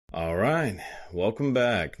All right, welcome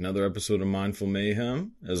back. Another episode of Mindful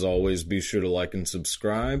Mayhem. As always, be sure to like and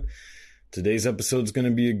subscribe. Today's episode is going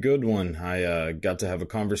to be a good one. I got to have a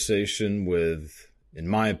conversation with, in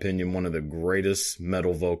my opinion, one of the greatest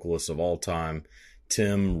metal vocalists of all time,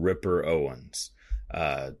 Tim Ripper Owens.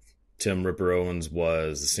 Tim Ripper Owens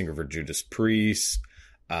was the singer for Judas Priest.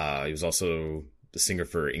 He was also the singer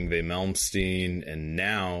for Yngwie Malmsteen, and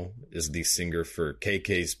now is the singer for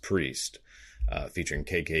KK's Priest. Featuring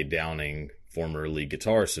KK Downing, former lead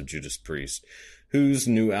guitarist of Judas Priest, whose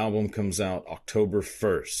new album comes out October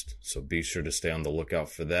 1st. So be sure to stay on the lookout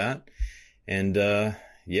for that. And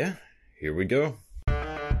yeah, here we go.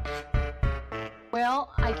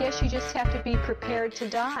 Well, I guess you just have to be prepared to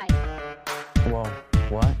die. Whoa,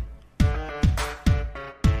 what?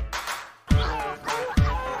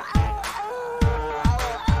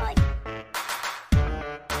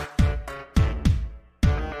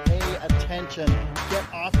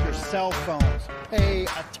 Get off your cell phones. Pay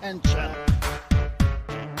attention.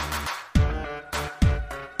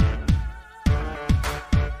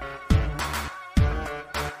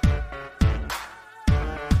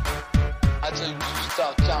 I tell you, you should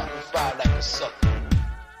start counting to 5 like a sucker.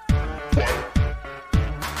 1,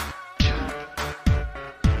 2,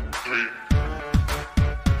 3,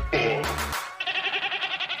 4.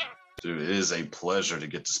 Dude, it is a pleasure to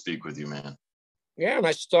get to speak with you, man. Yeah,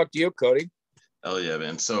 nice to talk to you, Cody. Hell yeah,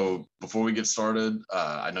 man. So before we get started,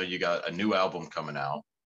 I know you got a new album coming out,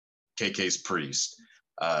 KK's Priest.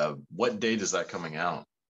 What date is that coming out?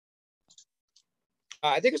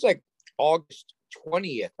 I think it's like August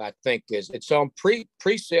 20th, I think. It's on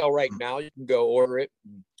pre-sale right now. You can go order it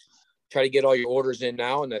and try to get all your orders in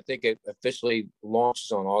now. And I think it officially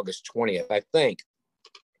launches on August 20th, I think.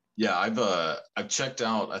 Yeah, I've checked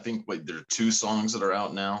out, I think there are 2 songs that are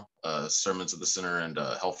out now, Sermons of the Sinner and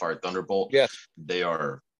Hellfire Thunderbolt. Yes. They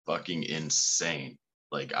are fucking insane.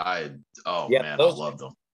 Like man, I love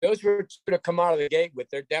them. Those were to come out of the gate with.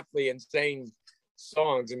 They're definitely insane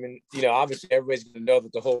songs. I mean, obviously everybody's going to know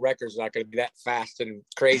that the whole record's not going to be that fast and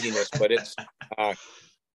craziness, but it's,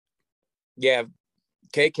 yeah,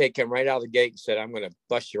 KK came right out of the gate and said, I'm going to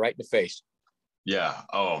bust you right in the face. Yeah.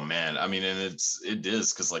 Oh man. I mean, and it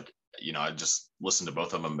is because I just listened to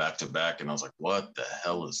both of them back to back and I was like, what the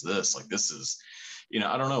hell is this? Like, this is,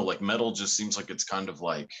 I don't know, like metal just seems like it's kind of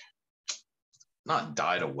like not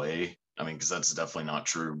died away. I mean, because that's definitely not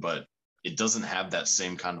true, but it doesn't have that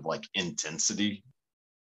same kind of like intensity.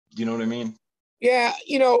 You know what I mean? Yeah.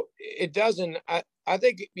 It doesn't. I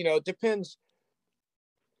think, it depends.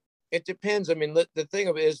 It depends. I mean, the thing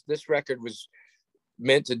of it is this record was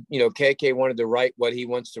meant to, KK wanted to write what he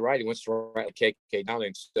wants to write. He wants to write like KK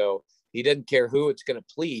Downing. So he doesn't care who it's going to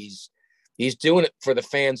please. He's doing it for the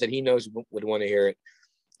fans that he knows would want to hear it.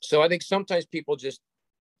 So I think sometimes people just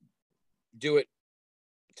do it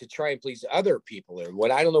to try and please other people or what.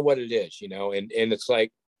 I don't know what it is, and it's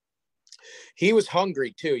like, he was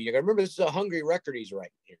hungry too. You gotta remember, this is a hungry record he's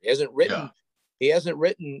writing here. He hasn't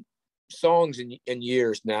written songs in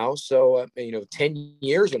years now, so 10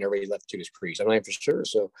 years whenever he left Judas Priest. I'm not even for sure.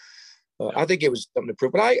 So I think it was something to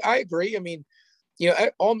prove. But I agree. I mean,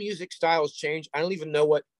 all music styles change. I don't even know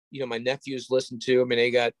what my nephews listen to. I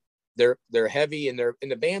mean, they're heavy and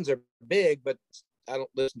the bands are big, but I don't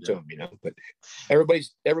listen to them. But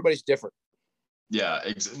everybody's different. Yeah,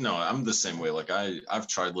 no, I'm the same way. Like I've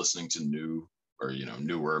tried listening to new or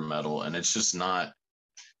newer metal, and it's just not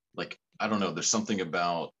like, I don't know. There's something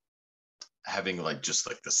about having like just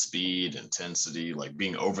like the speed, intensity, like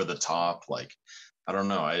being over the top. Like, I don't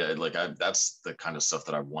know. That's the kind of stuff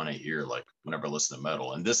that I want to hear, like whenever I listen to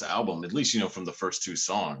metal. And this album, at least, from the first 2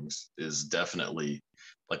 songs, is definitely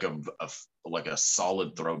like a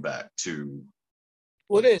solid throwback to.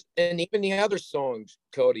 Well, it is. And even the other songs,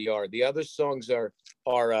 Cody, the other songs are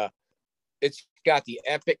it's got the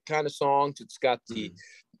epic kind of songs. It's got the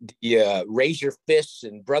Raise Your Fists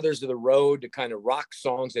and Brothers of the Road, the kind of rock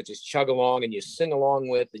songs that just chug along and you sing along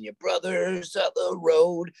with, and your brothers of the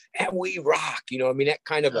road and we rock. That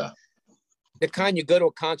kind of the kind you go to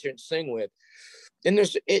a concert and sing with. And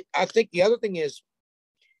I think the other thing is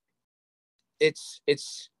it's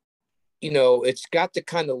got the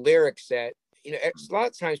kind of lyrics that, a lot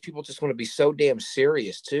of times people just want to be so damn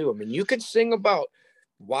serious too. I mean, you can sing about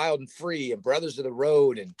Wild and Free and Brothers of the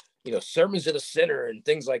Road and, Sermons of the Sinner and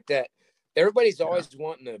things like that. Everybody's always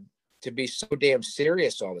wanting to be so damn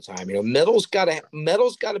serious all the time. Metal's got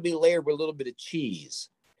to be layered with a little bit of cheese.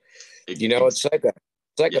 It's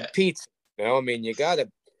like a pizza. I mean, you got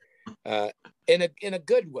to in a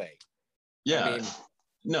good way. Yeah. I mean,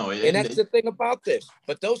 no, and that's the thing about this.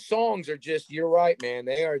 But those songs are just, you're right, man.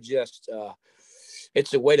 They are just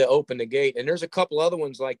it's a way to open the gate. And there's a couple other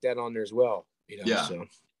ones like that on there as well. Yeah. So.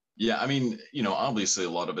 Yeah. I mean, obviously a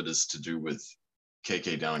lot of it is to do with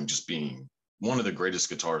KK Downing just being one of the greatest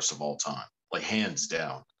guitarists of all time, like hands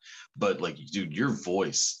down. But like, dude, your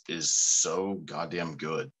voice is so goddamn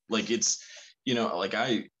good. Like it's, like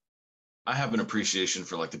I have an appreciation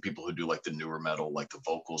for like the people who do like the newer metal, like the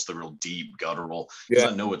vocals, the real deep guttural, because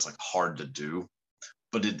I know it's like hard to do,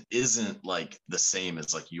 but it isn't like the same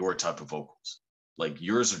as like your type of vocals. Like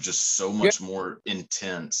yours are just so much more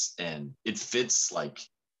intense, and it fits like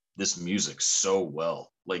this music so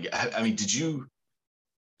well. Like, I mean, did you,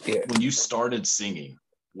 when you started singing,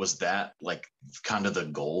 was that like kind of the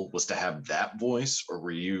goal, was to have that voice, or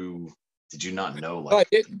did you not know? Like,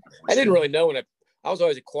 I didn't really know I was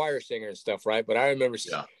always a choir singer and stuff, right? But I remember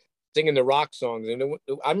singing the rock songs. And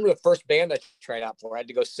I remember the first band I tried out for, I had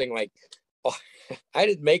to go sing like, I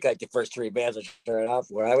didn't make like the first 3 bands I tried out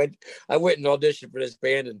for. I went and auditioned for this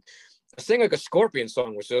band, and I sang like a Scorpion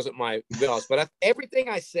song, which wasn't my wheelhouse, but everything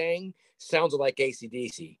I sang sounded like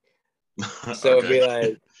AC/DC. So it'd be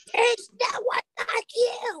like, it's not what like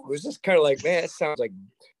you. It was just kind of like, man, it sounds like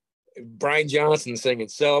Brian Johnson singing.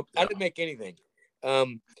 So I didn't make anything.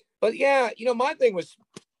 But yeah, my thing was,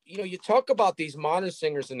 you talk about these modern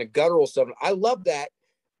singers and the guttural stuff. I love that.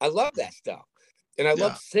 I love that stuff. And I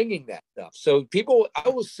love singing that stuff. So I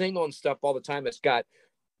will sing on stuff all the time that's got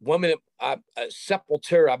 1 minute,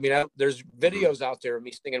 Sepultura. I mean, there's videos out there of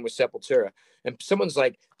me singing with Sepultura. And someone's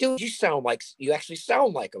like, dude, you actually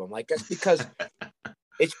sound like them. I'm like, that's because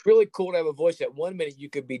it's really cool to have a voice that 1 minute you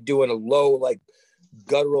could be doing a low, like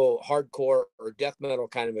guttural, hardcore or death metal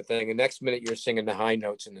kind of a thing. And next minute you're singing the high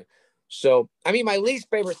notes. So, I mean, my least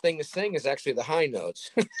favorite thing to sing is actually the high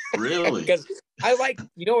notes. Really? Because I like,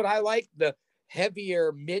 what I like? The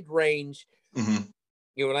heavier mid-range, and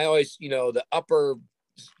I always, the upper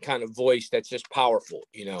kind of voice that's just powerful,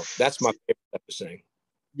 that's my favorite type of sing.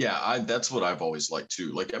 Yeah, that's what I've always liked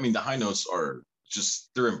too. Like, I mean, the high notes are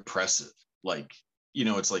they're impressive. Like,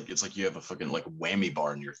 it's like you have a fucking like whammy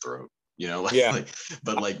bar in your throat, but yeah,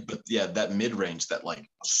 that mid-range, that like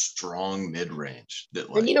strong mid-range that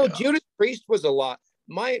like, and Judas Priest was a lot.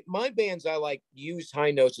 My bands, I like use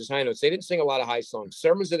high notes as high notes. They didn't sing a lot of high songs.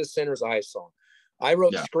 Sermons of the Sinner is a high song. I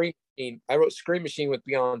wrote Scream Machine with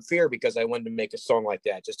Beyond Fear because I wanted to make a song like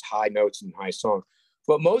that, just high notes and high song.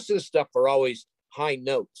 But most of the stuff are always high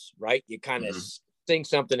notes, right? You kind of sing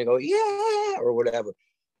something and go, yeah, or whatever.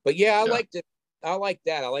 But I like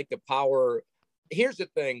that. I like the power. Here's the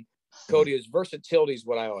thing, Cody, is versatility is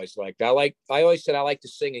what I always liked. I always said I like to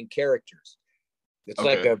sing in characters. It's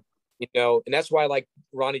like and that's why I like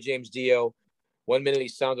Ronnie James Dio. 1 minute he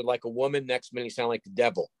sounded like a woman, next minute he sounded like the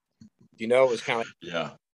devil. It was kind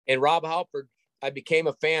of And Rob Halford, I became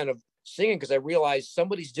a fan of singing because I realized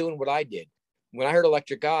somebody's doing what I did. When I heard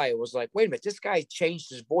Electric Eye, it was like, wait a minute, this guy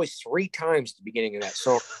changed his voice 3 times at the beginning of that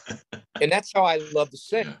song. And that's how I love to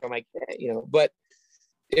sing. I'm like, but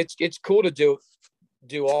it's cool to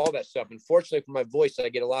do all that stuff. Unfortunately for my voice, I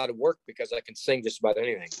get a lot of work because I can sing just about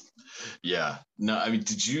anything. Yeah. No, I mean,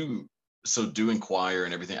 doing choir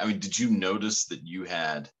and everything, I mean, did you notice that you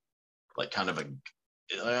had like kind of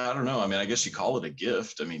I don't know. I mean, I guess you call it a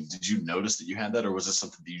gift. I mean, did you notice that you had that, or was this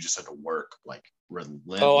something that you just had to work like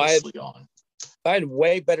relentlessly on? I had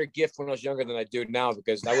way better gift when I was younger than I do now,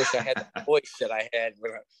 because I wish I had the voice that I had.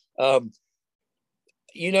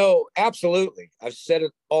 Absolutely. I've said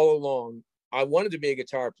it all along. I wanted to be a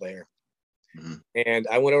guitar player. And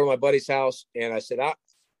I went over to my buddy's house and I said,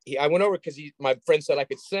 I went over because my friend said I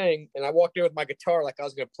could sing, and I walked in with my guitar like I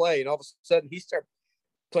was going to play, and all of a sudden he started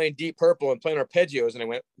playing Deep Purple and playing arpeggios, and I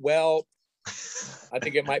went, well, I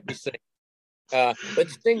think it might be singing. But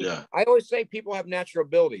the thing, I always say people have natural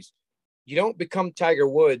abilities. You don't become Tiger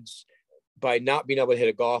Woods by not being able to hit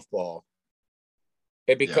a golf ball.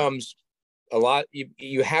 It becomes a lot.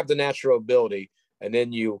 You have the natural ability, and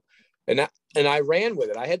then I ran with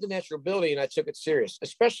it. I had the natural ability, and I took it serious,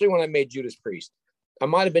 especially when I made Judas Priest. I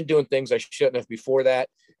might have been doing things I shouldn't have before that.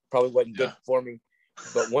 Probably wasn't good for me.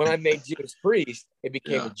 But when I made Judas Priest, it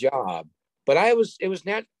became a job. But it was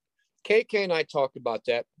not. KK and I talked about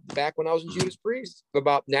that back when I was in Judas Priest,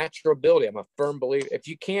 about natural ability. I'm a firm believer. If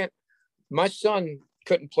you can't, my son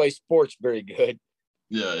couldn't play sports very good.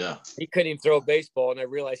 Yeah. He couldn't even throw a baseball, and I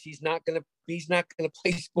realized he's not gonna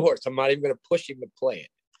play sports. I'm not even gonna push him to play it.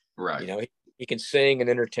 Right. He can sing and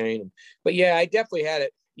entertain him. But yeah, I definitely had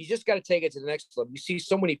it. You just got to take it to the next level. You see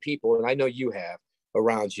so many people, and I know you have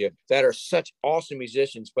around you, that are such awesome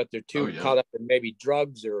musicians, but they're too caught up in maybe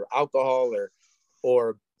drugs or alcohol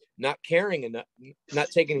or not caring and not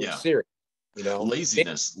taking it serious.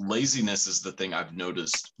 Laziness is the thing I've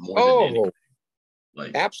noticed more than anything.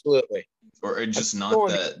 Like, Absolutely. or just not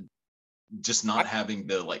that, just not having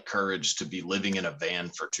the like courage to be living in a van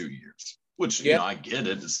for 2 years, which, you know, I get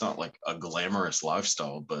it. It's not like a glamorous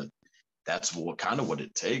lifestyle, but that's what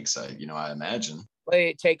it takes. I imagine.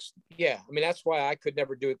 It takes, I mean, that's why I could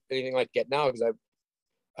never do anything like that now, because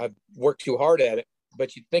I've worked too hard at it.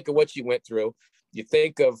 But you think of what you went through, you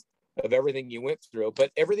think of everything you went through,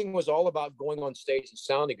 but everything was all about going on stage and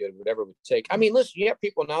sounding good, whatever it would take. I mean, listen, you have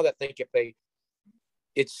people now that think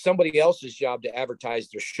it's somebody else's job to advertise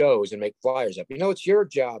their shows and make flyers up. You know, it's your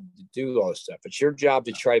job to do all this stuff. It's your job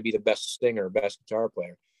to try to be the best singer, best guitar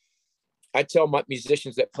player. I tell my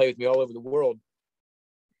musicians that play with me all over the world,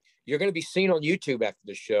 you're going to be seen on YouTube after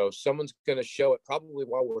the show. Someone's going to show it probably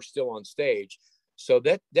while we're still on stage. So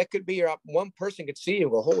that could be one person could see you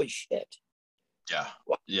and go, holy shit. Yeah.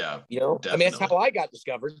 Yeah. You know, definitely. I mean, that's how I got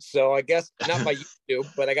discovered. So I guess not by YouTube,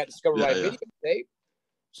 but I got discovered by video tape.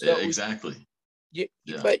 So exactly.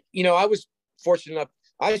 But, you know, I was fortunate enough.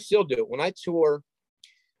 I still do it. When I tour,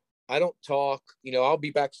 I don't talk. You know, I'll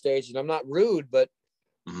be backstage and I'm not rude, but,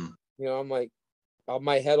 you know, I'm like,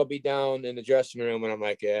 my head will be down in the dressing room and I'm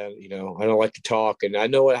like, you know, I don't like to talk and I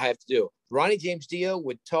know what I have to do. Ronnie James Dio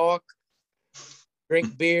would talk,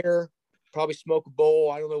 drink beer, probably smoke a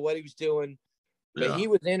bowl. I don't know what he was doing, but he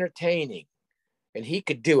was entertaining and he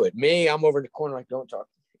could do it. Me, I'm over in the corner like, don't talk,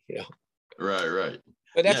 you know. Right.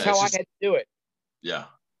 But that's how I had to do it. Yeah.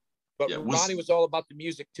 But Ronnie was all about the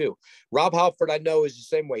music too. Rob Halford, I know, is the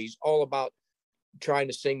same way. He's all about trying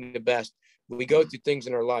to sing the best. We go through things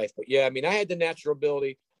in our life. But yeah, I mean, I had the natural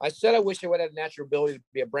ability. I said I wish I would have had the natural ability to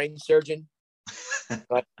be a brain surgeon.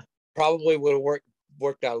 But probably would have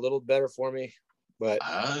worked out a little better for me. But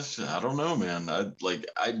I don't know, man.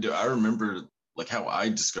 I remember like how I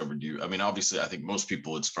discovered you. I mean, obviously, I think most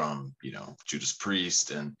people it's from, you know, Judas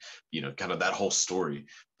Priest and, you know, kind of that whole story.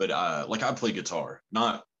 But like I play guitar,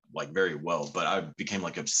 not like very well, but I became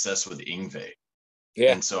like obsessed with Yngwie.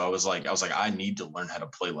 Yeah. And so I was like, I need to learn how to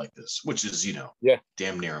play like this, which is, you know,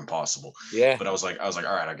 damn near impossible. Yeah. But I was like, all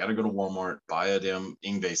right, I got to go to Walmart, buy a damn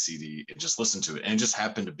Yngwie CD and just listen to it. And it just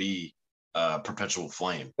happened to be Perpetual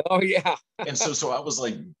Flame. Oh yeah. And so I was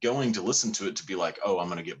like going to listen to it to be like, oh, I'm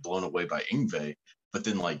going to get blown away by Yngwie. But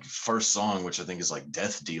then like first song, which I think is like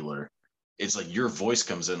Death Dealer, it's like your voice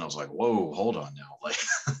comes in. I was like, whoa, hold on now. Like,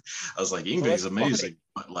 I was like, Yngwie is amazing. Funny.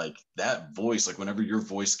 But like that voice, like whenever your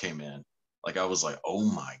voice came in, like I was like, oh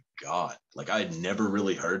my God, like I had never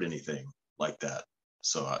really heard anything like that.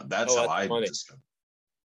 So that's how I discovered.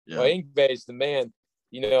 Yeah. Well, Yngwie is the man.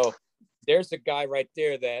 You know, there's a guy right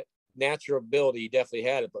there that natural ability, he definitely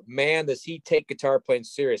had it. But man, does he take guitar playing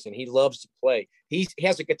serious, and he loves to play. He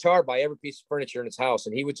has a guitar by every piece of furniture in his house,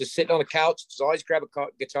 and he would just sit on the couch, just always grab a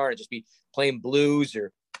guitar and just be playing blues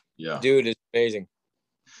or. Yeah, dude, it's amazing.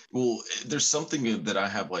 Well, there's something that I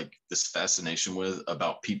have like this fascination with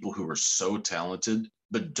about people who are so talented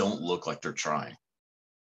but don't look like they're trying.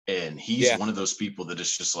 And he's one of those people that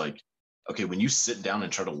is just like, okay, when you sit down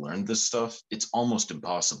and try to learn this stuff, it's almost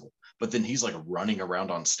impossible. But then he's like running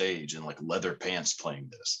around on stage in like leather pants playing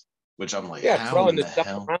this, which I'm like, how in the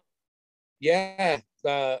hell? Yeah,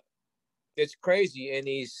 it's crazy. And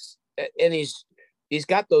he's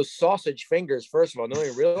got those sausage fingers. First of all, no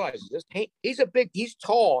one realizes this. He's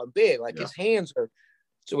tall and big. Like his hands are,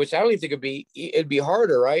 so which I don't even think it'd be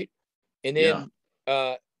harder, right? And then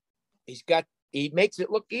he makes it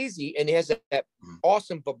look easy, and he has that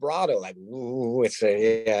awesome vibrato. Like, ooh, he's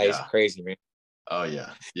crazy, man. Oh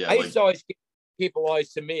yeah. I used to always, people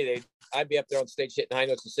always to me, I'd be up there on stage hitting high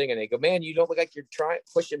notes and singing. They go, man, you don't look like you're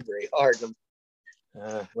pushing very hard.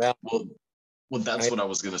 Well, that's what I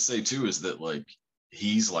was gonna say too. Is that like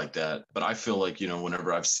he's like that, but I feel like, you know,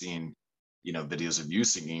 whenever I've seen, you know, videos of you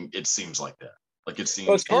singing, it seems like that. Like it seems.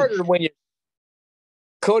 Well, it's harder when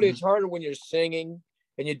Cody. It's harder when you're singing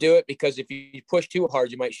and you do it, because if you push too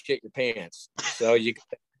hard, you might shit your pants. So you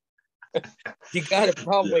got to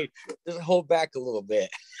probably just hold back a little bit.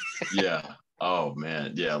 Yeah. Oh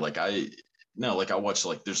man. Yeah. Like I watch,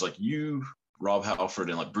 like there's like you, Rob Halford,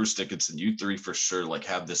 and like Bruce Dickinson. You three for sure like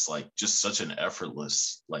have this like just such an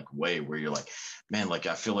effortless like way where you're like, man, like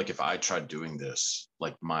I feel like if I tried doing this,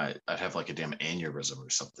 like I'd have like a damn aneurysm or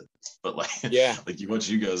something. But like like you watch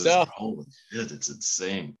you guys, like, holy shit, it's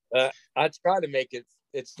insane. I try to make it.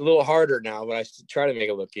 It's a little harder now, but I try to make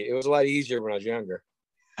it look. It was a lot easier when I was younger.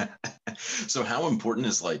 So how important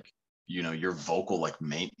is like, you know, your vocal like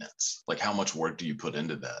maintenance? Like how much work do you put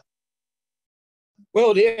into that?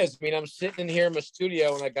 Well, it is. I mean, I'm sitting in here in my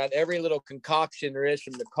studio and I got every little concoction there is,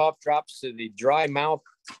 from the cough drops to the dry mouth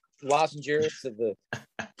lozenges to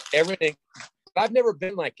the everything. I've never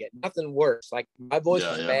been like it. Nothing worse. Like my voice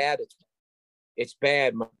is bad. It's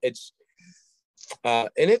bad. And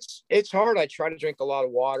it's hard. I try to drink a lot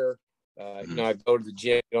of water. You know, I go to the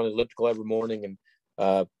gym, get on the elliptical every morning,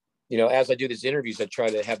 and you know, as I do these interviews, I try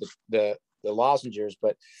to have the lozenges.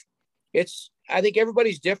 But I think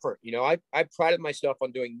everybody's different. You know, I prided myself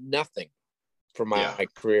on doing nothing for my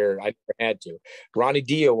career. I never had to. Ronnie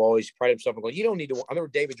Dio always prided himself on going, you don't need to. I remember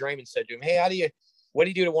David Draymond said to him, hey, what do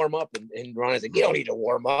you do to warm up? And Ronnie said, you don't need to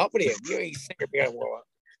warm up. What do you ain't singer, you gotta warm up.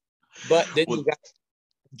 But then you got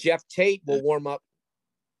Jeff Tate will warm up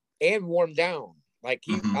and warm down. Like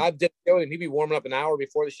I did a show and he'd be warming up an hour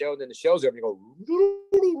before the show, and then the show's over and you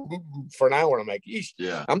go for an hour. And I'm like,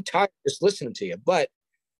 I'm tired just listening to you. But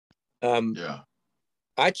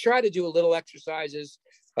I try to do a little exercises.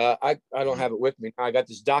 I don't have it with me. I got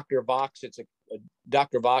this Dr. Vox. It's a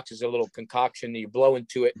Dr. Vox is a little concoction that you blow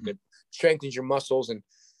into it and it strengthens your muscles, and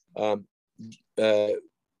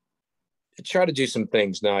try to do some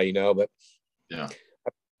things now, you know, but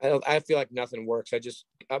I feel like nothing works. I just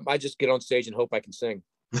get on stage and hope I can sing.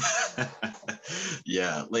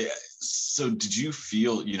 Yeah. Like, so did you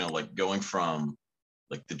feel, you know, like going from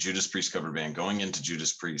like the Judas Priest cover band going into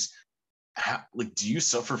Judas Priest, like, do you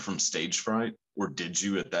suffer from stage fright, or did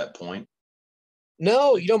you at that point?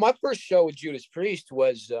 No, you know, my first show with Judas Priest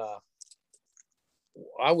was,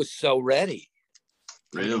 I was so ready.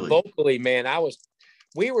 Really? I mean, vocally, man,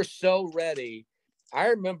 we were so ready. I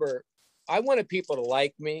remember I wanted people to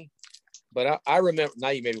like me, but I remember, now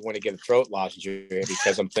you maybe want to get a throat lozenge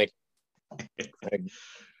because I'm thinking,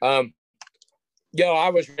 I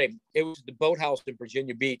was ready. It was the Boathouse in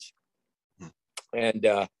Virginia Beach. And,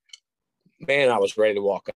 man, I was ready to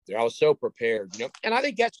walk up there. I was so prepared, you know, and I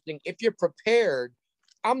think that's the thing. If you're prepared,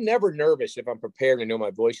 I'm never nervous if I'm prepared and know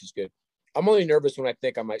my voice is good. I'm only nervous when I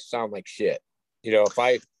think I might sound like shit. You know, if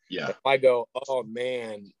I go, oh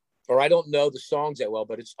man, or I don't know the songs that well,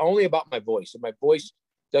 but it's only about my voice. If my voice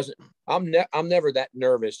doesn't, I'm never that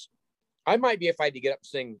nervous. I might be if I had to get up and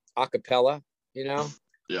sing a cappella, you know?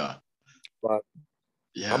 Yeah. But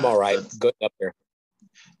I'm all right. Good up there.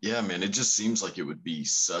 Yeah, man, it just seems like it would be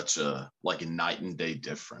such a night and day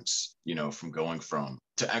difference, you know, from going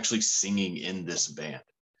to actually singing in this band.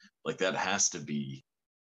 Like, that has to be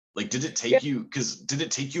like, did it take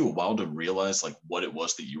you a while to realize like what it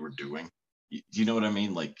was that you were doing? You know what I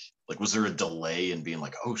mean? Like was there a delay in being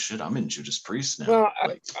like, oh shit, I'm in Judas Priest now?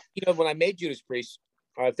 Well, you know, when I made Judas Priest,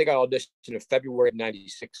 I think I auditioned in February of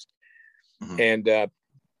 '96, and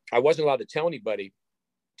I wasn't allowed to tell anybody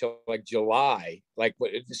till like July.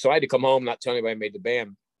 So I had to come home, not tell anybody I made the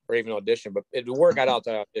band or even audition, but it worked out to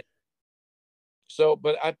audition. So,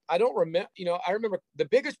 but I don't remember, you know, I remember the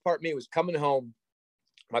biggest part of me was coming home.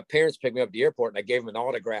 My parents picked me up at the airport and I gave them an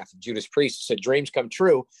autograph of Judas Priest. It said dreams come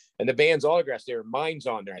true. And the band's autographs there, mine's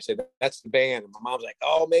on there. I said, that's the band. And my mom's like,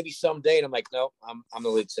 oh, maybe someday. And I'm like, no, I'm the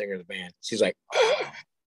lead singer of the band. She's like,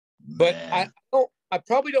 but I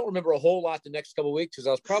probably don't remember a whole lot the next couple of weeks because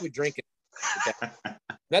I was probably drinking.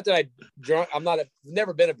 Not that I drunk. I've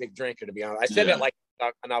never been a big drinker, to be honest. I said that like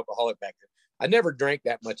an alcoholic back then. I never drank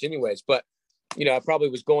that much anyways, but you know, I probably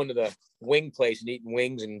was going to the wing place and eating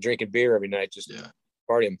wings and drinking beer every night, just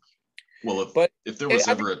partying. Well, if there was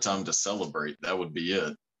ever a time to celebrate, that would be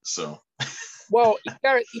it. So, well, you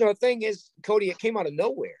know, the thing is, Cody, it came out of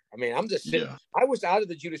nowhere. I mean, I'm just sitting. I was out of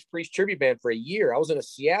the Judas Priest tribute band for a year. I was in a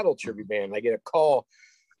Seattle tribute band. And I get a call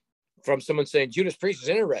from someone saying Judas Priest is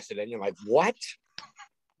interested, and you're like, what?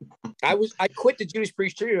 I quit the Judas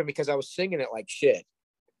Priest tribute band because I was singing it like shit.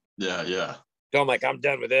 Yeah. So I'm like, I'm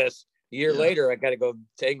done with this. A year later, I got to go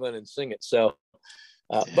to England and sing it. So,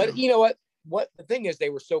 but you know what? What the thing is, they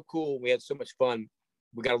were so cool. We had so much fun.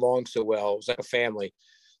 We got along so well. It was like a family.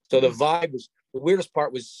 So the vibe was, the weirdest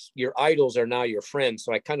part was your idols are now your friends.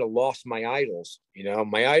 So I kind of lost my idols, you know,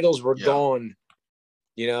 my idols were gone,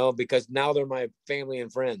 you know, because now they're my family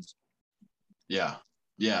and friends. Yeah.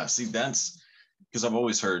 See, that's because I've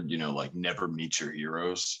always heard, you know, like never meet your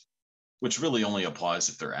heroes, which really only applies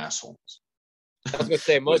if they're assholes. I was going to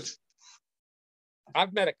say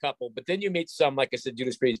I've met a couple, but then you meet some, like I said,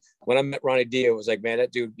 Judas Priest. When I met Ronnie Dio, it was like, man,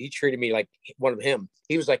 that dude, he treated me like one of him.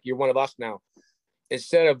 He was like, you're one of us now.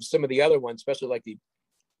 Instead of some of the other ones, especially like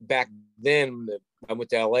back then, I went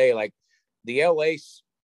to LA, like the LA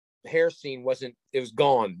hair scene it was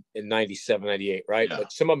gone in 97, 98, right? Yeah.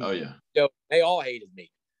 But some of them, you know, they all hated me.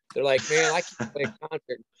 They're like, man, I can't play a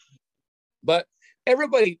concert. But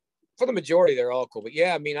everybody, for the majority, they're all cool. But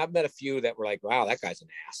yeah, I mean, I've met a few that were like, wow, that guy's an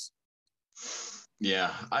ass.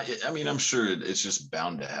 Yeah, I mean, I'm sure it's just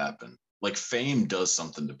bound to happen. Like fame does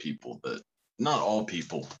something to people that not all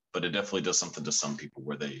people, but it definitely does something to some people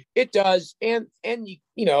where they. It does, and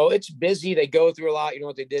you know, it's busy. They go through a lot. You know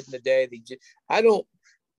what they did in the day. I don't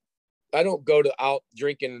go to out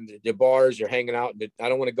drinking the bars or hanging out. I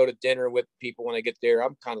don't want to go to dinner with people when I get there.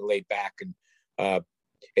 I'm kind of laid back, and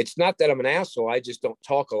it's not that I'm an asshole. I just don't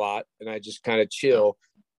talk a lot, and I just kind of chill.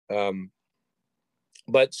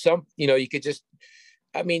 But some, you know, you could just.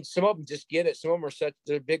 I mean, some of them just get it. Some of them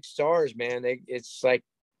they're big stars, man. It's like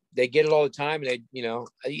they get it all the time, and they, you know,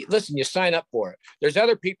 listen, you sign up for it. There's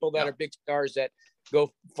other people that are big stars that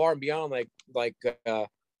go far and beyond, like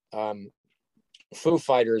Foo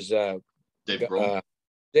Fighters, Dave Grohl.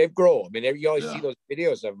 Dave Grohl. I mean, you always see those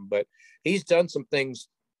videos of him, but he's done some things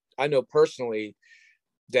I know personally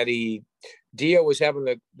that Dio was they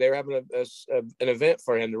were having an event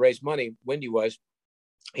for him to raise money. Wendy was.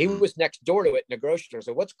 He was next door to it in the grocery store.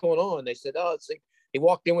 So what's going on? They said, oh, it's like he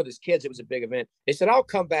walked in with his kids. It was a big event. They said, I'll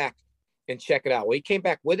come back and check it out. Well, he came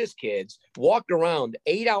back with his kids, walked around,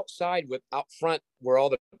 ate outside out front where all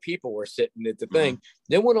the people were sitting at the thing,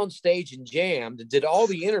 then went on stage and jammed and did all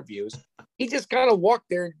the interviews. He just kind of walked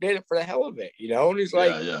there and did it for the hell of it, you know? And he's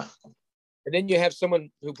like, and then you have someone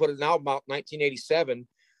who put an album out in 1987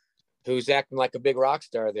 who's acting like a big rock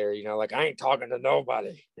star there, you know, like I ain't talking to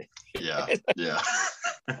nobody. Yeah.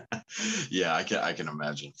 Yeah, I can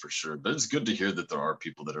imagine for sure. But it's good to hear that there are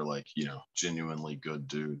people that are like, you know, genuinely good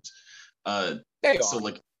dudes. So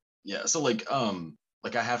like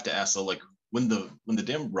I have to ask, so like when the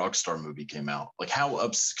damn Rockstar movie came out, like how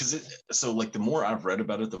ups, because so like the more I've read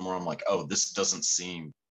about it, the more I'm like, oh, this doesn't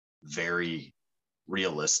seem very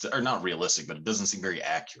realistic, or not realistic, but it doesn't seem very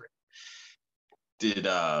accurate.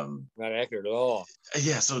 Not accurate at all.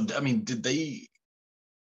 Yeah, so I mean, did they,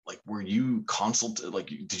 like, were you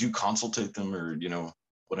did you consultate them, or you know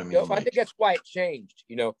what I mean? You know, I think that's why it changed.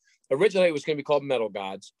 You know, originally it was going to be called Metal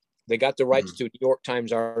Gods. They got the rights to a New York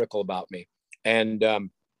Times article about me, and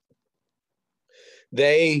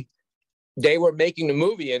they were making the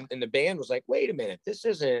movie, and the band was like, "Wait a minute, this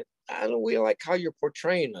isn't. I don't really like how you're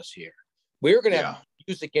portraying us here. We're going to have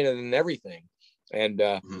music in it and everything." And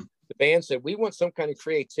the band said, "We want some kind of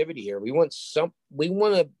creativity here. We want to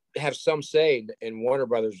have some say." And Warner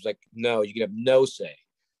Brothers was like, "No, you can have no say."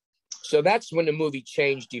 So that's when the movie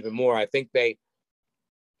changed even more. I think they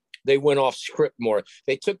went off script more.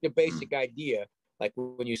 They took the basic idea, like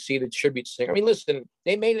when you see the tribute singer. I mean, listen,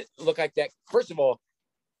 they made it look like that. First of all,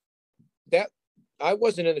 that I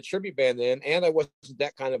wasn't in a tribute band then, and I wasn't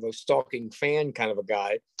that kind of a stalking fan kind of a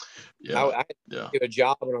guy. I did a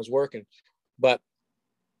job when I was working, but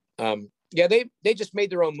they just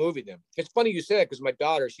made their own movie then. It's funny you say that because my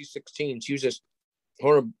daughter, she's 16. She was just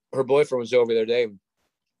her boyfriend was over there today.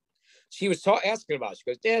 She was asking about it. She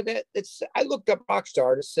goes, Dad, I looked up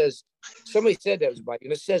Rockstar, and it says somebody said that was about you,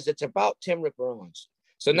 and it says it's about Tim Ripper-Owens.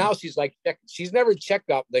 So now she's like, she's never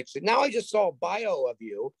checked up. Like, now I just saw a bio of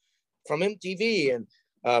you from MTV,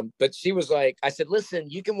 and but she was like, I said, listen,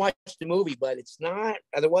 you can watch the movie, but it's not.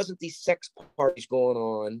 There wasn't these sex parties going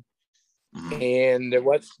on. And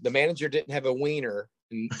the manager didn't have a wiener,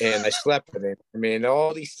 and I slept with him. I mean,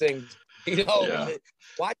 all these things, you know,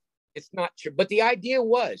 it's not true. But the idea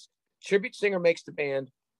was tribute singer makes the band.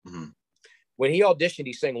 When he auditioned,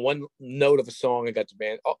 he sang one note of a song and got the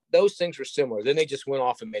band. Those things were similar. Then they just went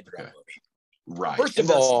off and made their own movie. Right. First of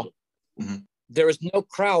all, there was no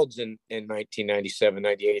crowds in 1997,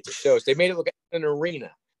 98 at the shows. They made it look like an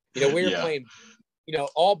arena. You know, we were playing. You know,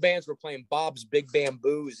 all bands were playing Bob's Big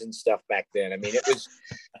Bamboos and stuff back then. I mean, it was,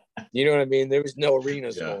 you know what I mean? There was no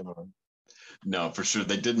arenas going on. No, for sure.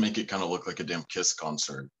 They did make it kind of look like a damn Kiss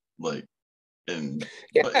concert. Like, and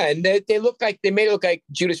they look like, they made it look like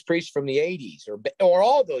Judas Priest from the 80s or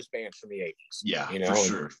all those bands from the 80s. Yeah, you know, for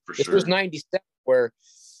sure. It was 97 where,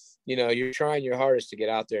 you know, you're trying your hardest to get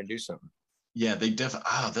out there and do something. Yeah, they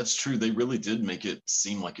that's true. They really did make it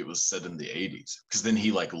seem like it was set in the 80s, because then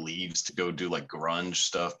he like leaves to go do like grunge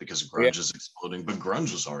stuff because grunge is exploding, but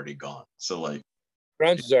grunge was already gone. So like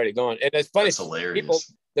grunge is already gone. And it's funny, that's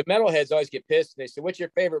hilarious. The metalheads always get pissed and they say, "What's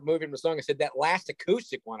your favorite movie in the song?" I said, "That last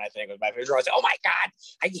acoustic one, I think, was my favorite." I said, "Oh my God,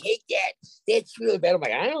 I hate that. That's really bad." I'm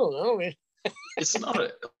like, I don't know, man. It's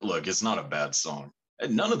not a bad song.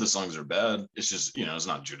 And none of the songs are bad. It's just, you know, it's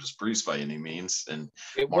not Judas Priest by any means. And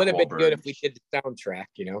it would have been good if we did the soundtrack,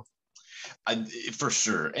 you know. For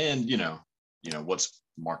sure. And you know, what's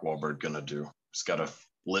Mark Wahlberg gonna do? He's got to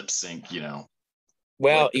lip sync, you know.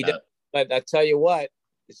 Well, he does, but I tell you what,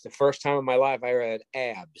 it's the first time in my life I read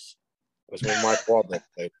abs. It was when Mark Wahlberg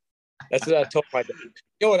played. That's what I told my dad. You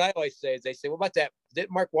know what I always say is, they say, "What about that? Did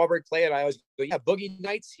Mark Wahlberg play it?" I always go, "Yeah, Boogie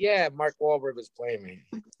Nights. Yeah, Mark Wahlberg was playing me."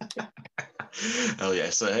 Hell yeah.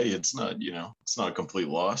 So hey, it's not a complete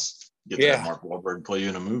loss. Get to Yeah. have Mark Wahlberg play you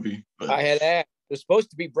in a movie. But I had asked. It was supposed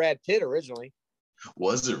to be Brad Pitt originally.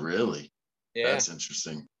 was it really? Yeah. That's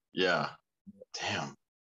interesting. Yeah. Damn.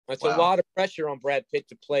 That's Wow. a lot of pressure on Brad Pitt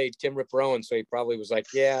to play Tim Ripper Owens. So he probably was like,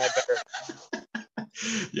 yeah, I better.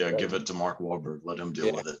 Yeah, give it to Mark Wahlberg. Let him deal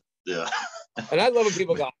Yeah. with it. Yeah. And I love when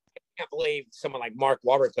people go, I can't believe someone like Mark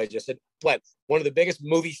Wahlberg plays. I said, what? One of the biggest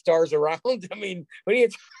movie stars around? I mean, when you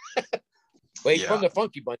well, he's Yeah. from the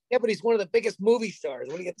Funky Bunch. Yeah, but he's one of the biggest movie stars.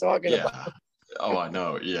 What are you talking Yeah. about? Oh, I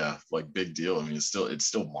know. Yeah. Like big deal. I mean, it's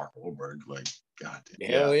still Mark Wahlberg. Like, God damn.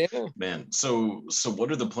 Hell yeah. Man. So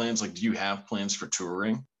what are the plans? Like, do you have plans for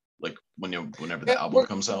touring? Like whenever the Yeah, album we're-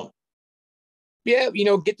 comes out? Yeah,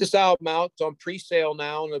 get this album out. It's on pre-sale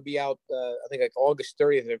now, and it'll be out, I think, like August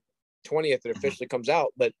 30th or 20th. It officially comes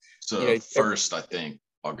out, but So first, I think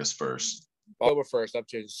August 1st. October 1st up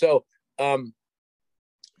to. So,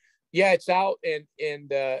 yeah, it's out,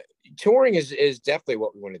 and touring is definitely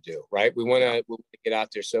what we want to do, right? We want to get out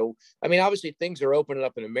there. So, I mean, obviously things are opening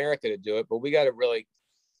up in America to do it, but we got to really,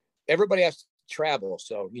 everybody has to travel.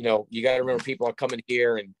 So, you got to remember people are coming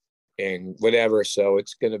here and whatever. So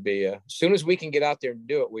it's going to be, as soon as we can get out there and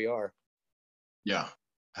do it, we are. Yeah.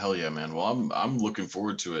 Hell yeah, man. Well, I'm looking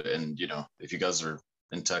forward to it. And if you guys are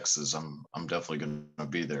in Texas, I'm definitely gonna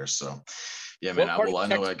be there. So yeah, man. What part of I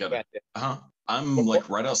know I Texas gotta you at then? I'm What like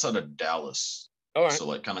right outside of Dallas. All right. So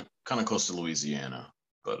like kind of close to Louisiana.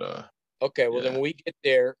 But Okay. Well, then yeah. when we get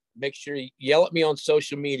there, make sure you yell at me on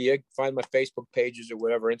social media, find my Facebook pages or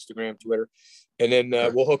whatever, Instagram, Twitter, and then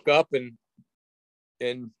Okay. we'll hook up and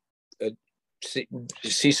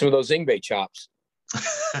see some of those Ingve chops.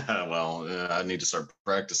 well, I need to start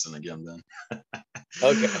practicing again then.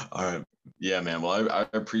 Okay. All right. Yeah, man. Well, I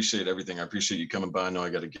appreciate everything. I appreciate you coming by. I know I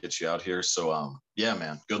got to get you out here. So, yeah,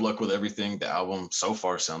 man, good luck with everything. The album so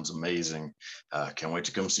far sounds amazing. Can't wait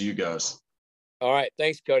to come see you guys. All right.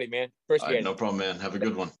 Thanks, Cody, man. All Appreciate right, it. no problem, man. Have a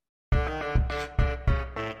good one.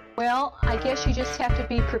 Well, I guess you just have to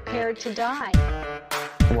be prepared to die.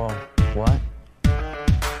 Whoa, what?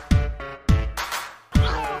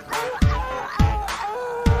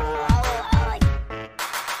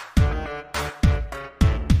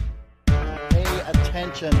 Pay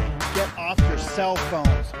attention. Get off your cell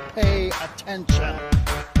phones. Pay attention.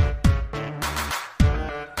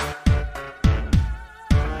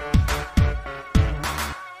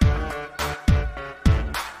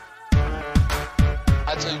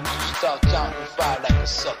 I tell you, you start counting 5 like a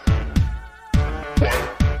sucker.